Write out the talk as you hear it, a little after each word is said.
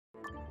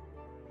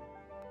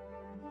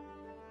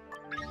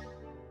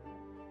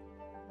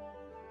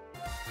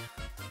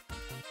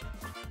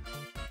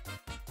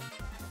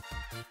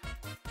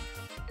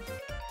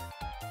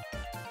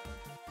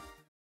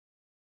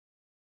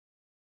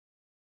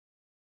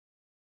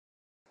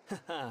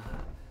Am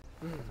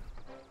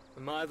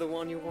I the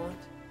one you want?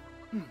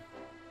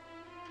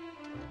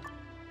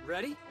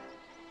 Ready?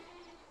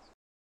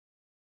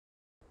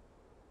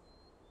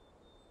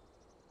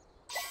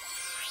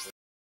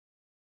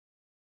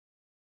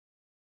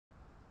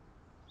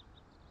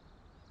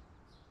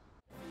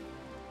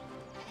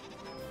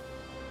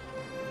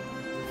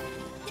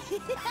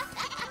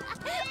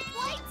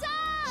 Lights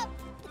up!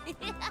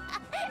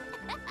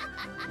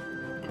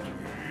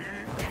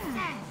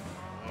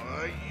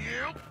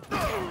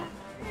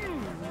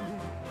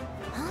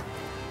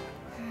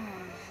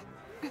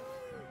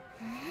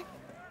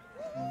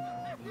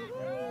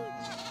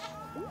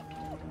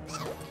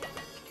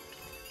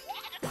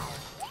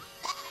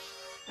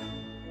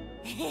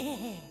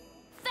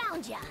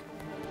 Found ya!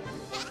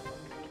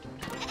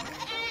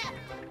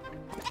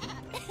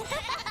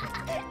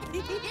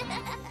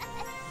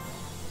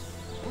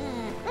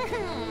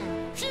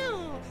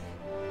 Phew!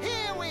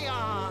 Here we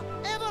are,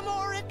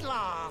 evermore at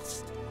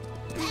last.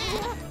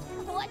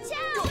 Watch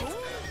out!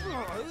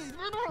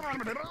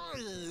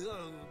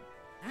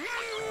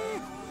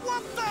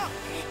 What the?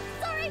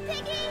 Sorry,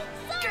 Piggy!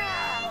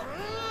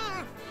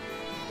 Sorry!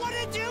 What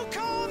did you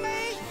call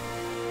me?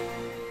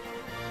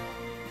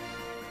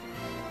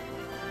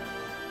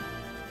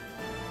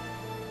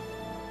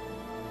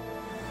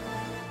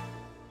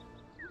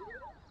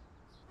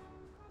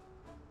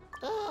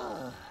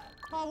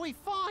 Are we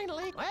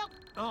finally? Well,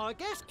 I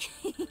guess.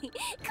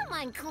 Come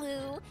on,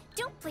 Clue.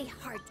 Don't play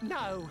hard.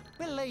 No,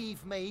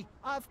 believe me,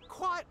 I've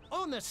quite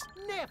honest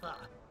never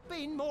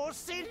been more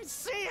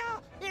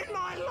sincere in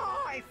my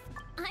life.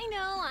 I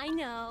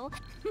know.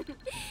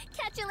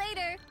 Catch you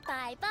later.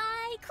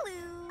 Bye-bye,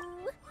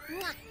 Clue.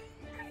 Mwah.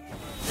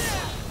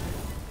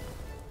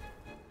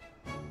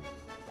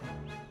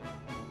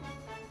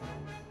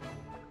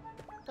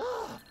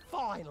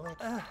 Finally.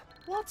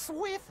 What's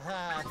with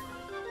her?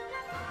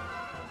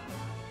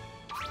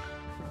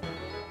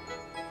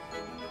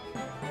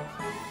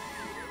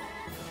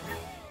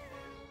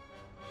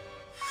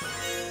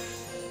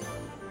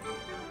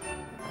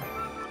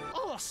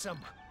 Awesome.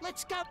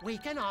 Let's go. We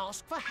can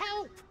ask for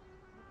help.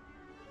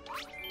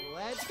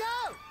 Let's go.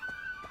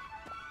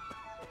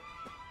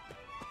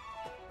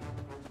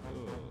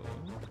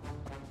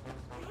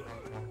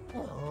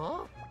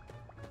 Huh?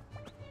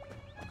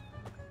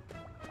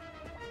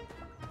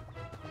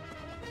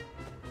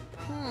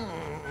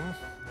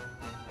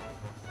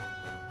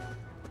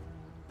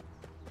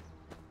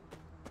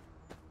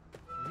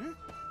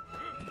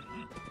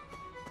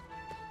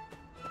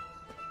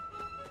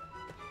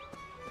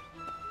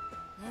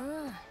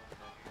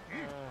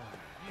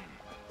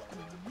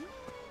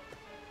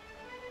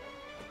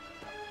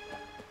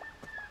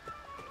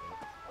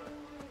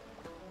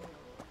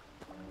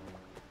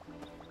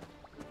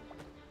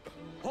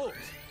 Halt!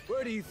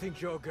 Where do you think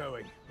you're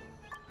going?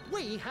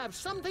 We have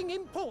something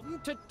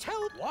important to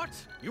tell. What?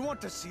 You want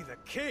to see the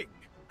king?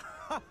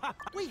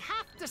 We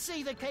have to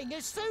see the king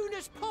as soon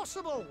as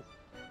possible.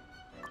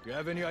 You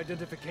have any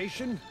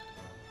identification?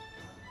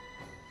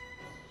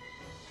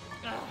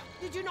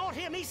 Did you not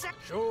hear me say?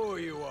 Sure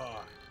you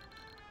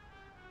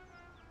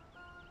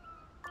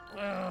are.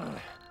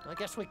 I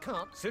guess we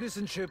can't.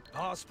 Citizenship,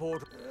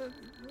 passport.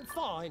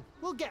 Fine,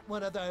 we'll get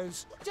one of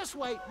those. Just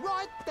wait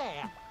right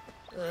there.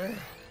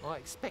 I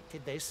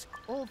expected this.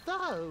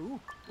 Although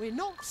we're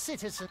not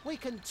citizens, we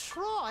can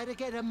try to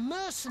get a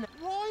mercenary.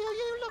 Why are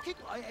you looking?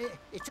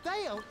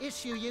 They'll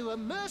issue you a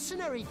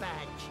mercenary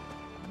badge.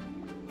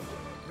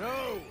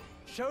 No!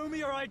 Show me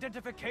your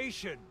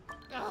identification!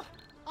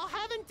 I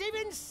haven't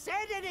even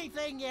said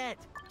anything yet.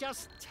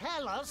 Just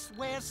tell us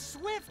where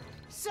Swift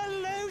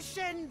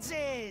Solutions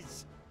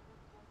is.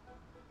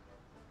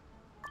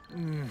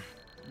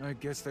 I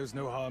guess there's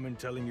no harm in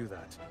telling you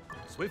that.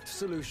 Swift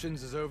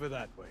Solutions is over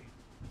that way.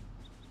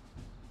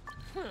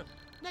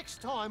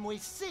 Next time we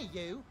see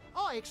you,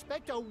 I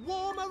expect a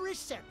warmer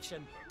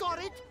reception. Got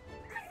it?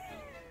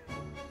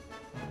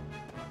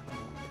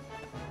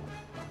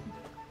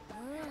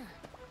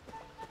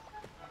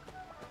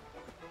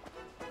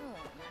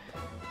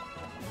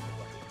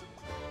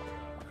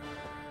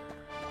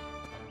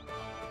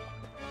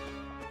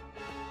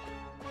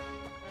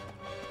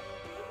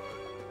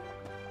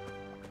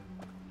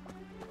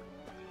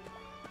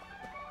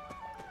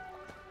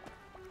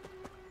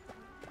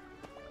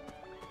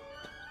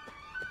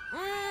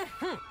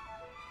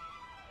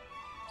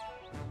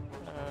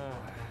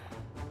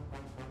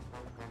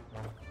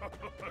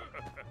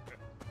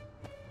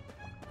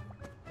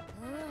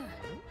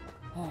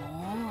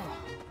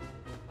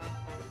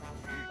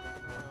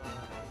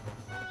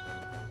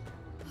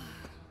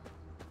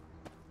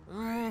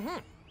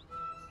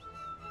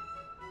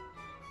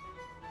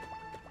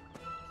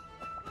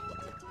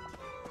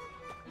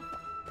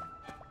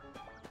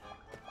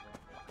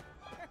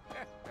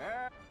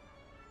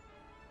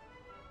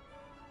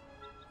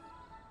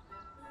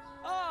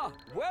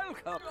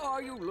 Welcome.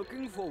 Are you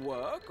looking for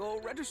work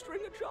or registering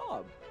a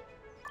job?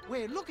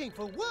 We're looking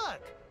for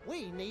work.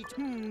 We need...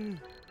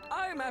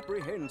 I'm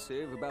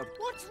apprehensive about...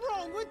 What's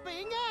wrong with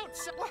being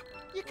outside?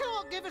 You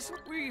can't give us...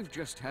 We've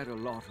just had a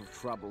lot of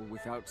trouble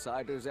with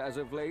outsiders as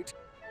of late.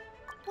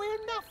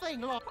 We're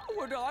nothing like... How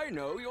would I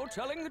know you're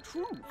telling the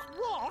truth?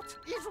 What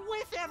is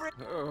with every...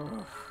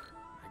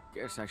 I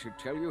guess I should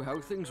tell you how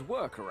things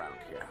work around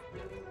here.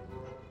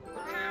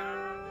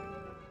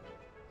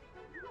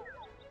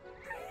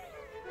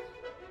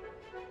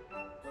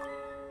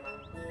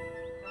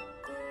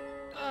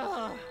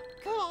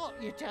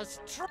 Can't you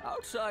just try...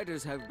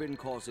 Outsiders have been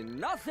causing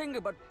nothing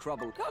but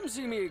trouble. Come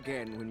see me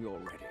again when you're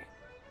ready.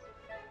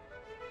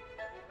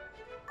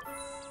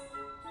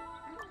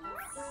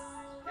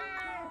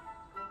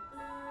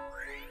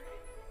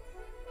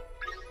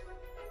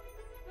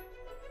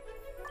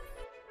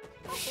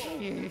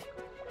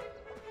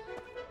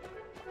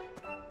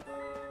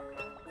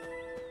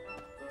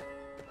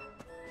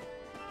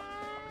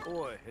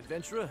 Oi,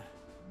 adventurer?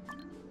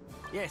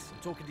 Yes,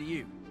 I'm talking to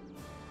you.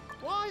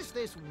 Why is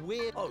this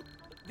weird... Oh,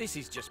 this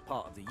is just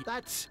part of the...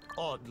 That's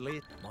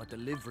oddly... My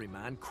delivery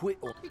man quit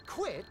or... He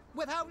quit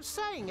without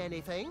saying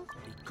anything.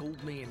 He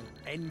called me an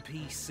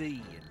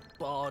NPC and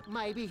barred...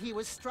 Maybe he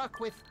was struck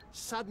with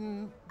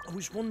sudden... I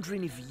was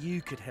wondering if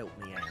you could help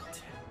me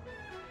out.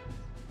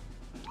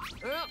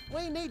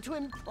 We need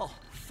to... Oh,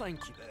 thank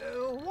you.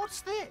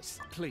 What's this?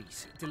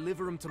 Please,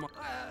 deliver them to my...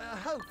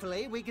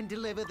 Hopefully we can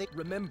deliver the...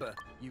 Remember,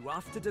 you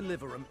have to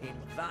deliver them in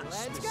that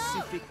Let's go!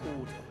 specific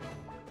order.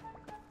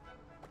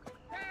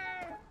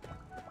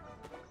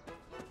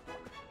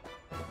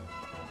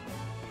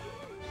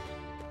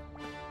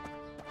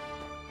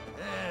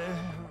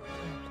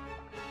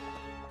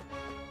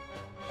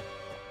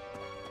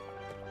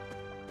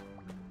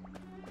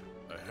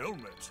 A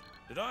helmet?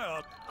 Did I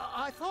ask?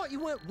 I thought you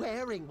weren't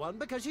wearing one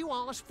because you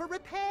asked for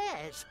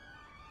repairs.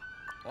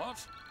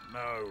 What?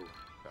 No.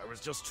 I was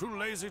just too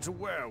lazy to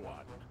wear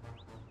one.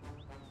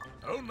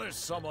 Only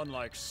someone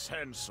like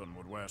Sanson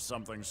would wear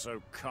something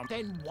so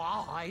Then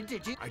why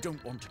did you... I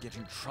don't want to get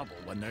in trouble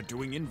when they're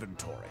doing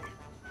inventory.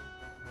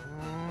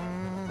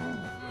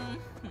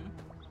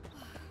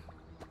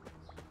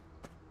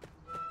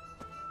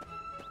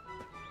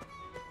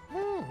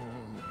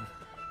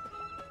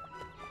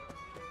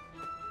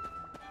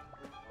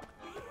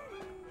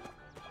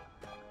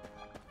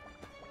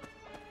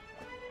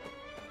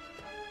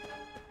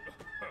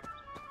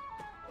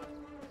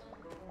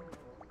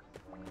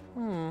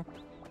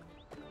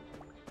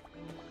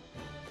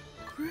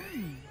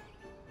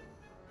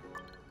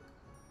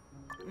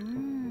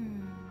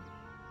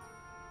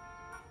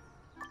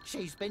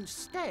 She's been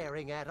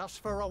staring at us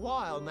for a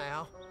while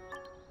now.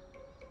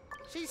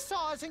 She's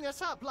sizing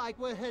us up like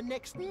we're her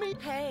next meet.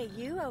 Hey,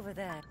 you over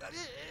there.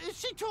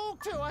 She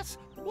talked to us.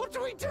 What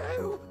do we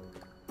do?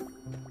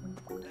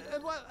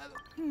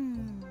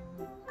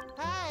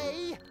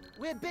 Hey,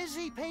 we're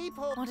busy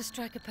people. Want to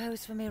strike a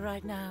pose for me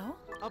right now?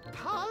 A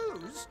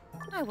pose?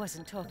 I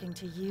wasn't talking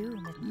to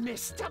you,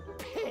 Mr.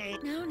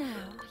 Pig.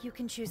 Now, you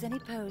can choose any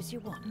pose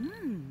you want.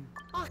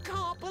 I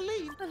can't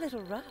believe... A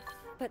little rough,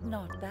 but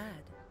not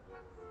bad.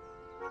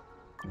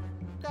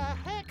 The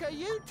heck are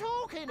you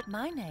talking?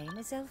 My name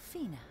is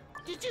Elfina.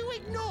 Did you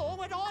ignore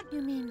what I...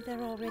 You mean they're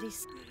already...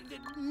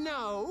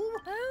 No.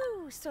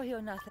 Oh, so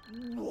you're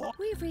nothing. What?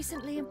 We've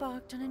recently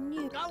embarked on a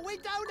new... No, we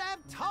don't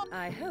have time.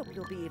 I hope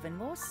you'll be even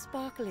more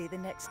sparkly the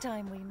next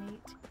time we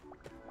meet.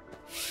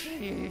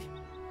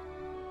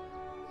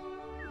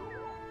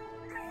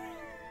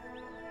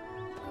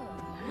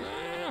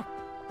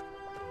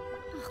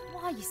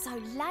 Why are you so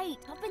late?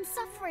 I've been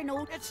suffering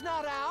all... It's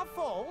not our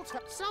fault.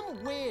 Some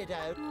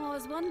weirdo. Oh, I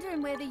was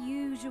wondering where the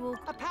usual...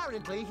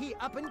 Apparently he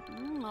up and...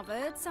 I've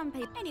heard some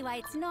people...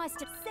 Anyway, it's nice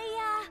to see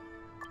ya.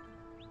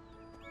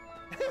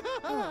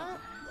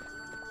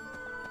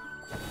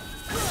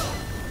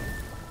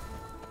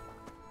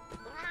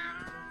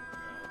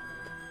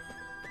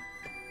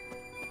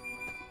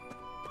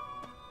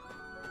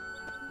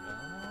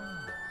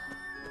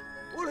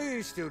 What are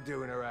you still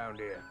doing around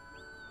here?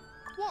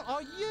 What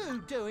are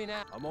you doing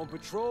out? I'm on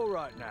patrol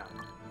right now.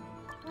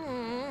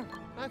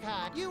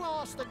 Okay. You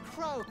asked the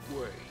crow.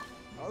 Wait,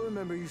 I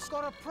remember you...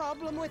 Got a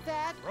problem with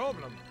that?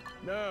 Problem?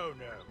 No.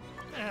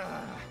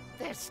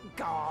 This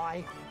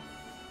guy.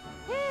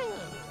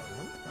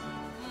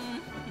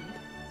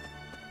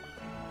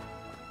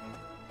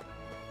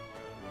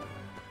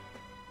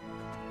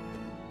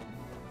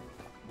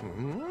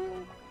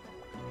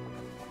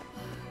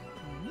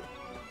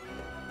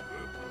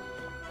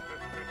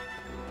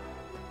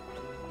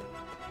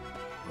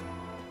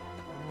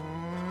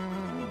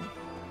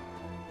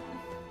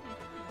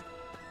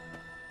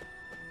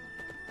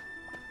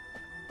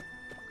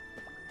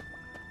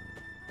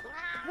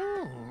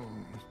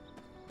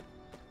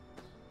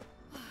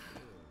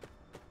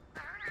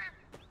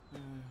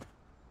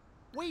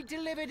 We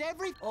delivered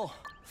every... Oh,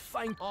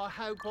 thank... I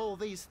hope all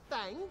these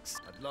thanks...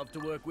 I'd love to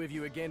work with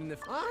you again in the...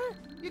 Huh?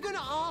 You're gonna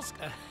ask...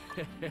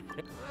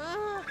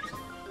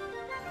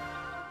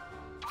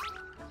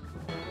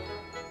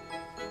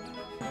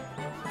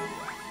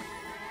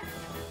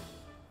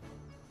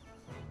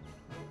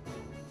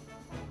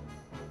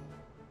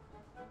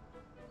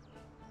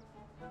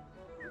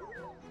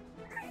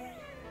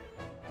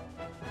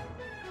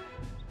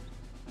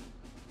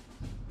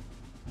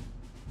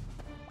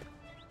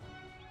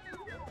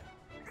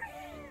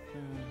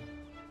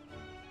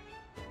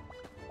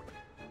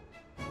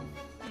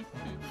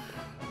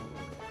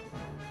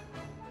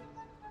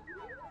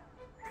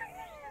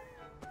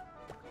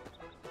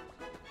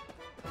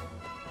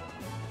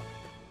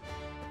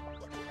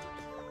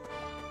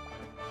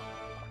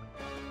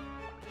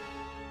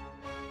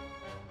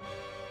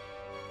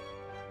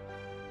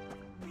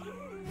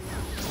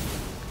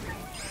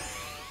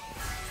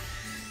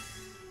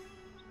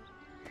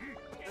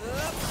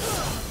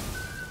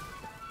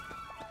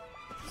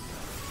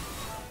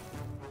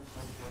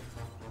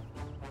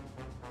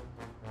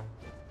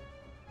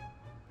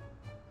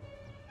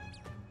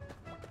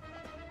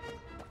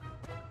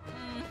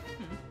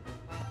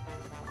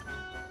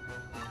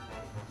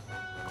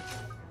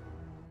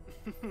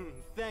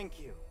 Thank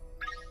you.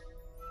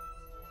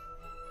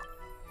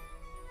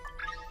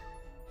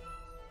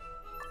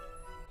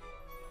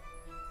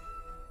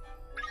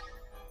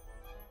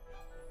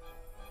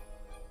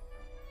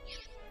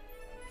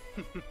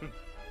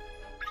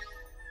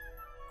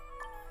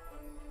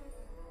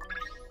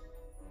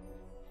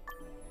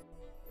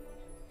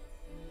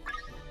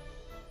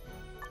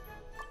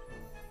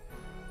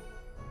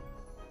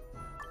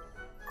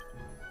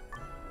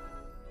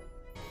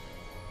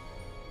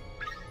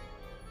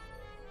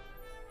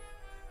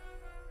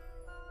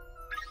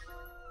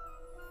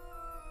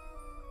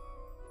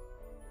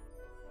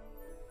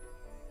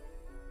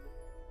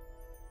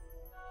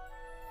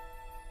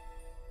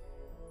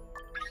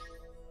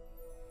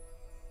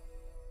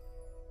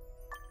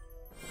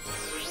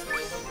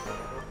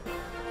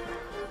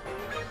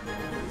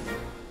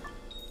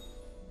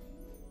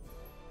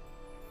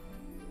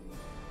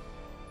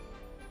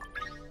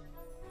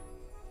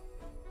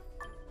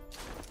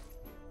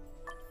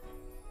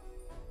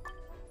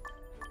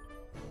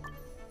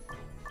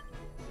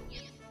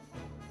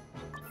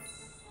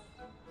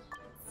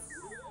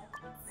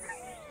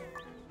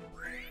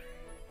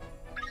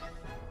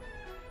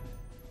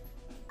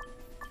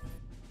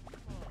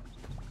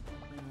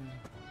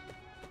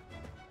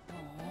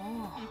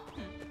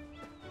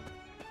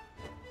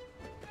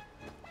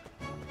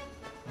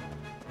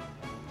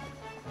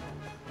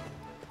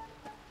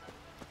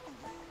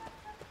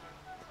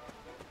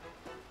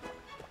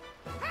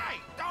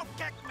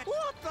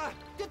 What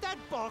the? Did that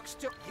box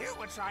do? You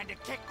were trying to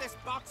kick this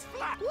box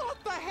flat. What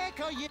the heck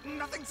are you?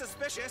 Nothing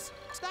suspicious.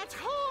 That's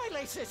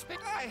highly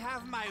suspicious. I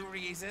have my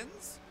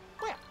reasons.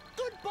 Well,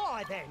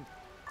 goodbye then.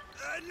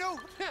 No,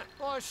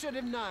 I should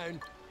have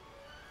known.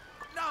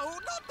 no,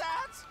 not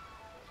that.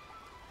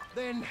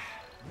 Then,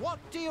 what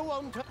do you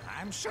want to...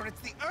 I'm sure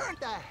it's the urn.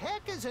 The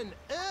heck is an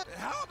urn?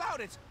 How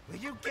about it? Will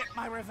you get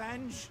my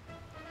revenge?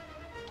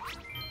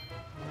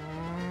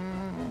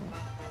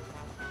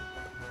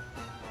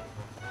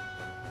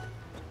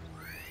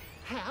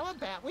 How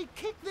about we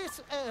kick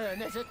this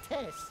urn as a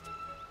test?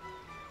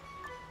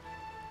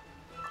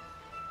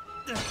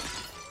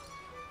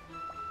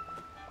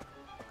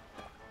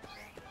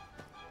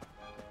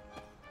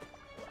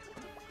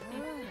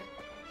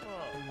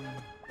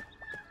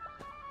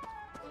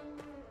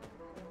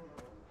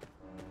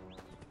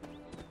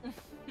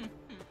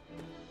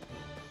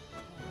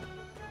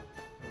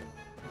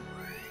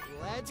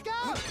 Let's go!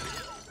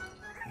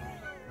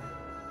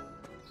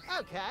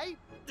 Okay.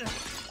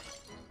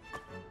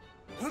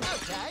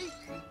 Okay.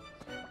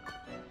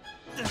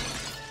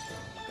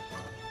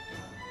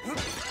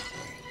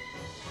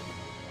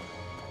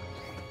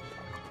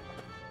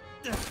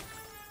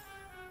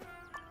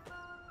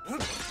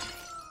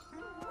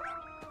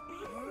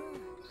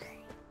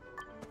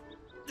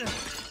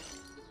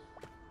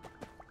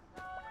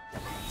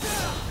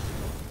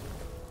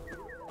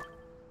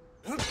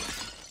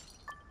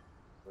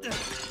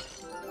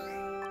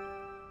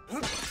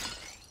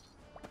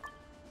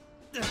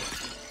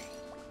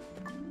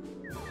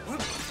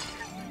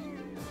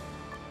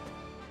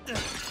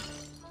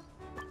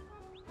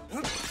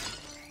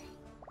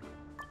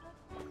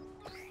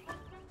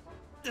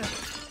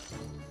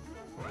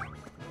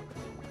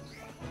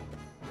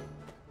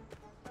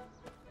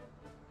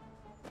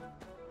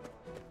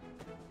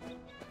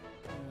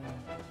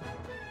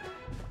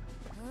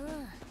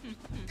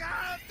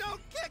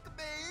 Don't kick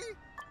me!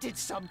 Did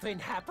something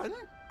happen?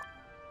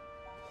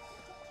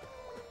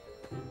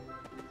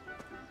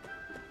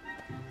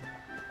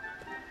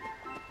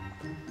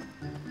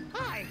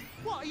 Hey,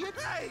 what are you...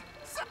 Hey!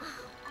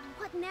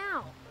 What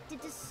now?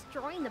 Did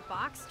destroying the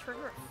box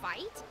trigger a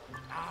fight?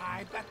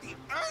 I bet the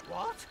urn...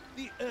 What?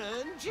 The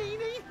urn,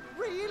 Genie?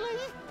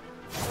 Really?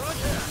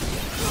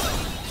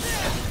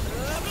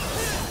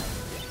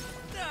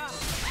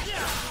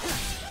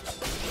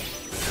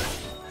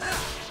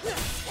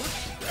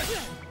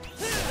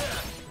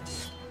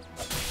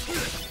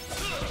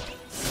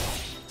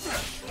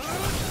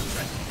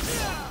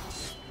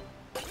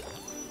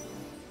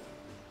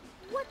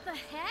 What the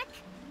heck?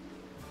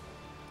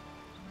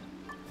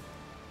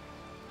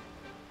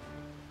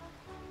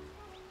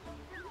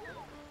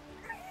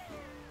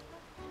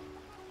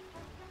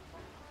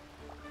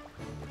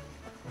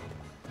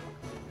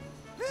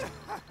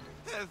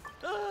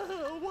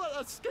 What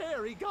a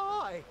scary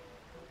guy.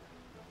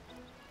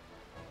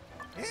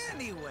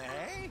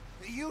 Anyway,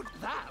 you...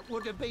 That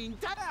would have been...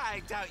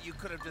 I doubt you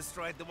could have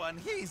destroyed the one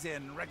he's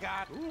in,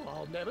 regard. Ooh,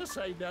 I'll never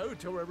say no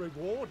to a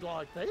reward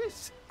like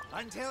this.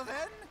 Until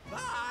then,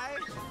 bye!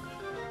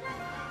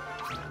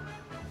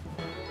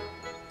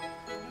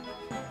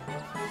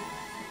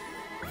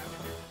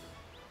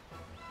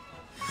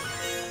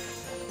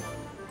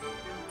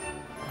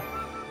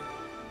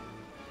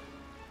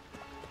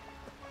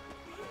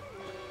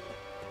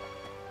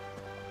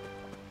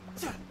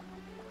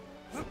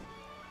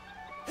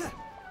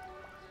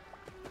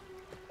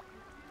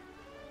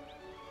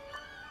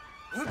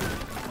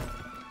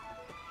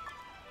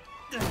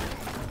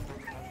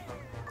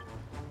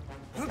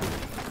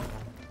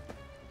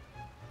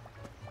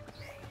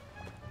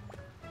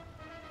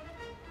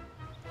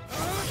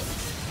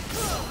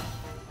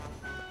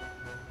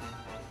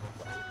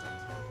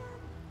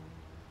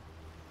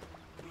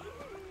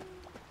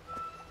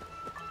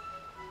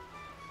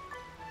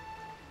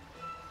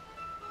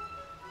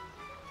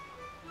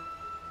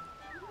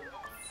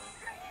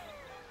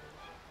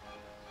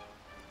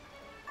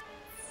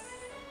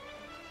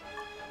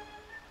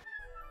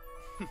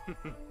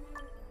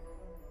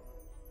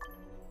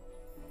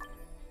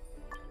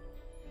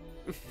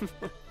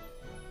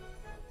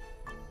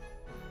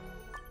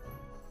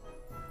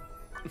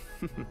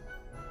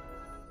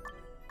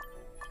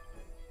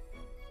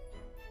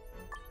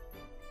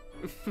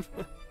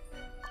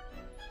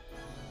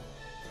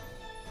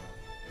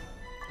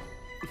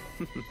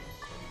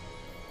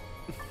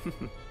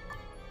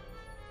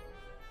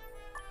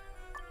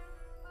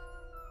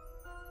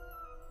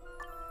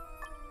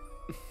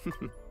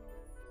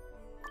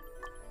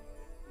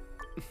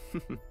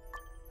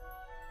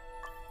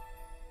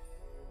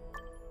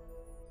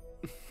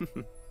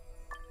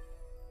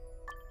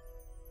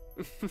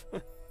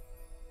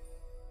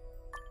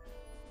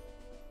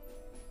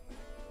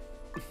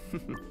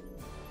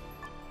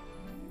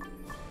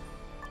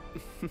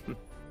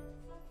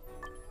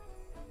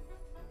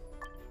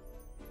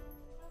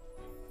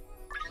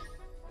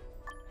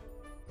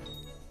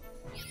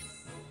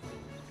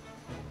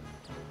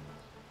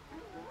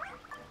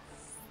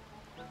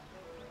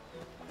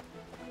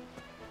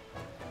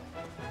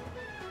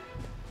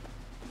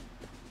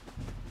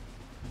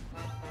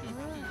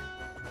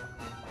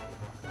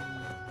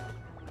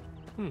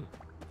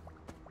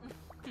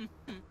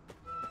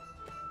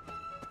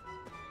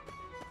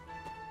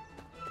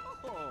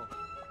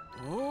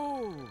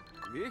 Oh,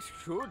 this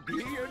should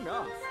be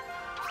enough.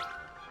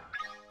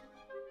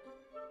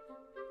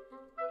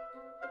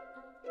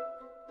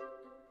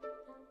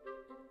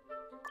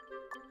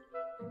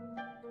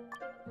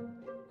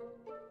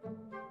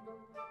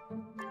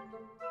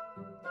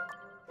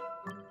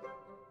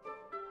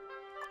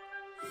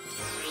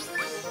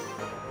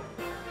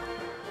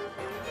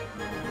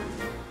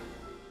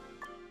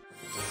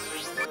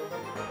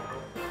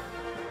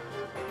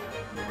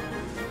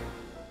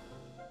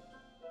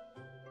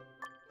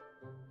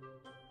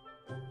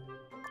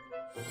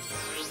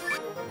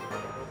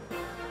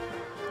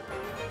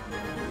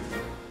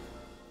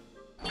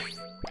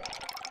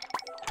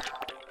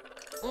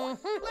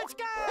 Let's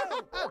go!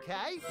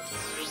 Okay.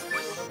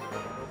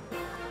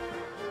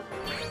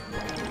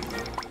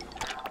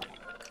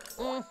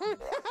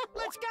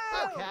 Let's go!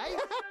 Okay.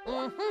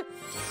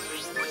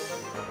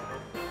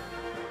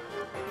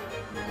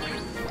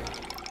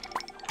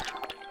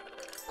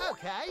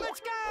 Okay.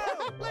 Let's go!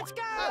 Let's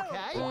go!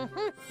 Okay.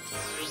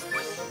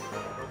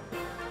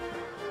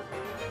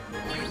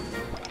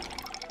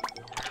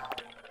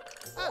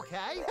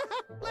 Okay.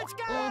 Let's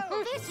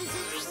go! This is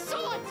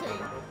exciting!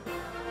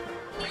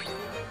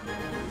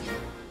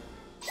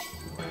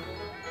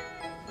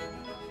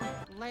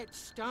 Let's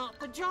start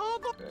the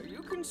job.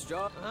 You can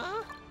start.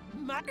 Huh?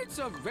 It's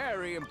a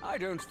very... I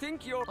don't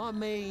think you're... I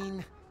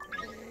mean,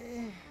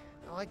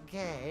 I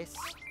guess.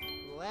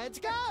 Let's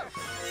go!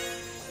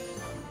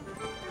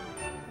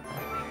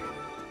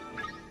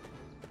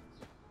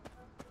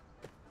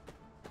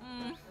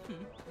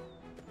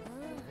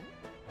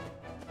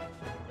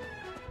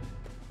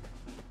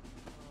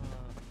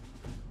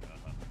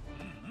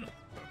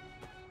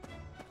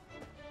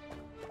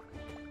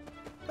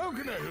 How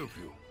can I help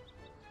you?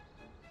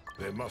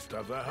 They must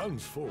have their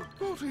hands full.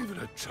 Not even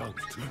a chance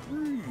to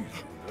breathe,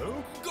 you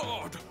know?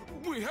 God,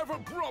 we have a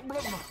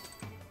problem.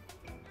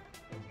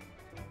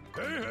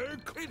 Hey,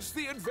 It's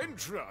the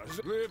adventurers.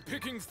 They're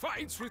picking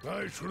fights with...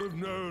 I should have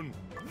known.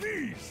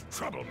 These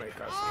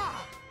troublemakers.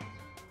 Ah!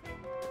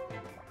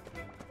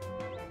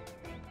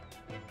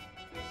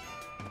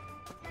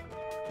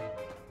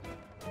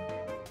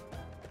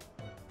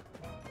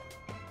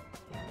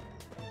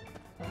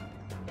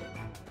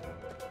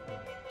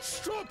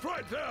 Stop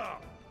right there!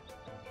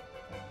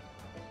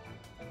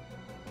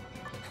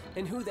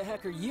 And who the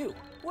heck are you?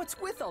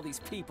 What's with all these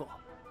people?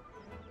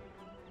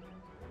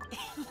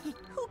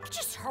 Who could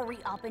just hurry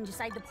up and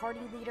decide the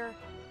party leader?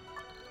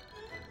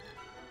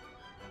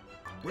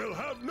 We'll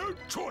have no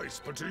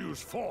choice but to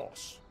use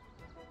force.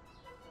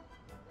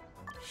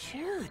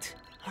 Shoot,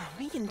 are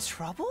we in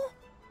trouble?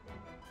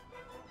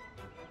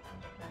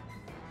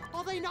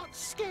 Are they not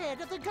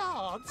scared of the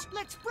guards?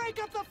 Let's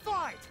break up the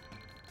fight!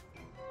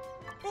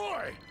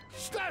 Oi!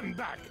 Stand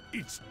back!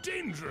 It's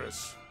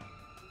dangerous!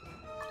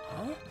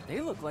 Huh?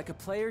 They look like a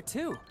player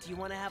too. Do you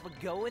want to have a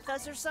go with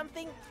us or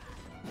something?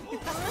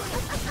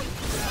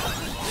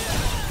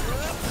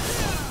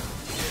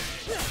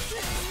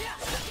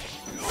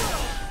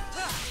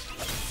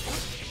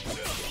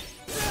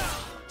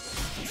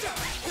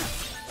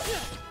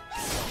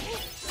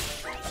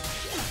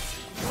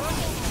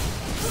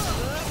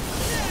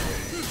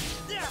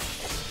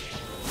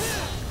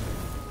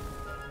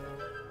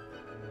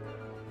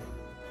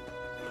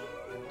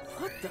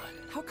 What the?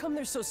 How come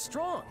they're so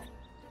strong?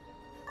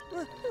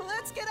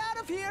 Let's get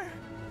out of here!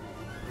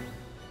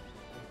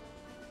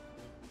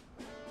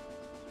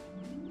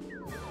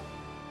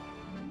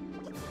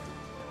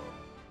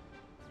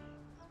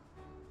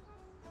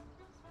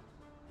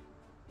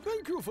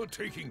 Thank you for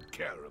taking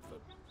care of them.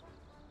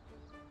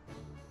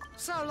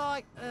 So,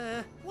 like,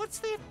 what's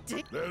their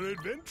dick? They're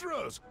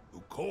adventurers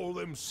who call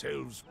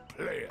themselves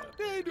player.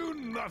 They do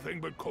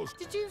nothing but cause...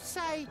 Did you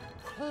say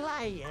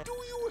player? Do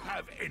you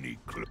have any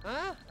clue?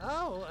 Huh?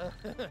 Oh,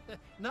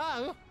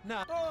 no,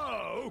 no.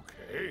 Oh,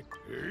 okay.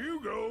 Here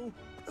you go.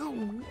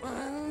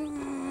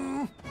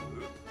 Oh,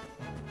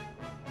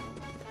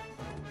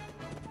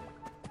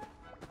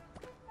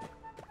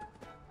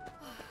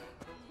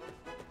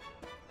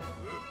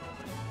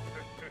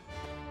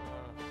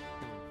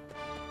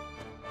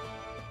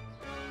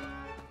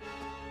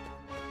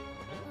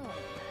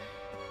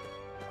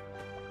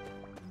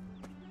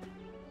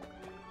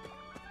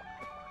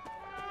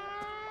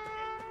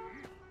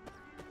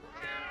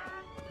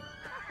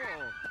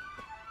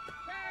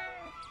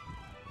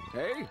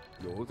 Hey,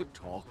 you're the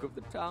talk of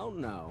the town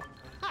now.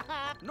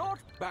 Not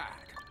bad.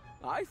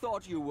 I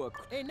thought you were...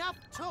 Enough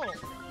talk.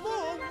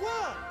 More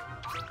work.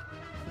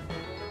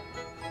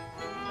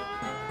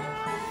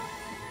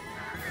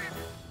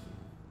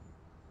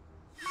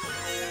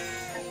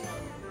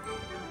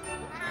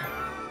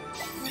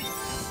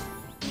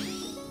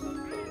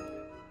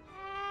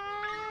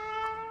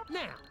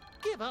 Now,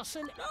 give us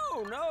an...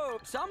 No,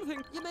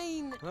 something... You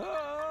mean...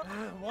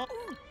 what?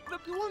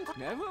 You want...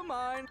 Never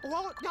mind.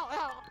 What? No,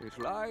 It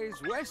lies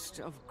west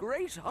of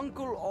Great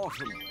Uncle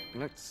Autumn.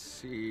 Let's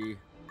see.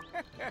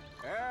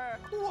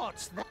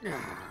 what's that?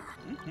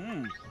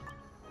 Okay.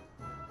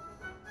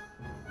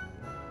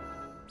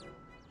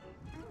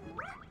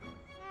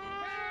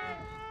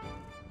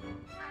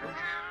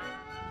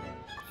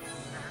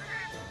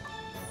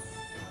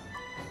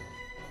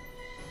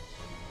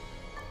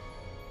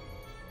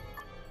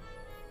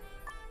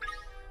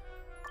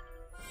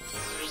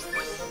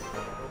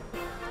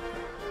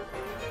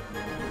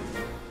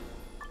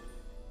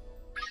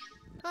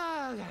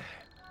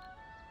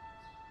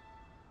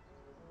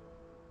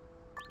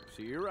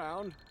 See you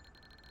around.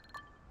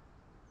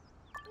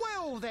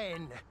 Well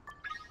then,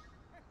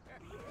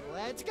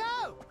 let's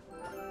go.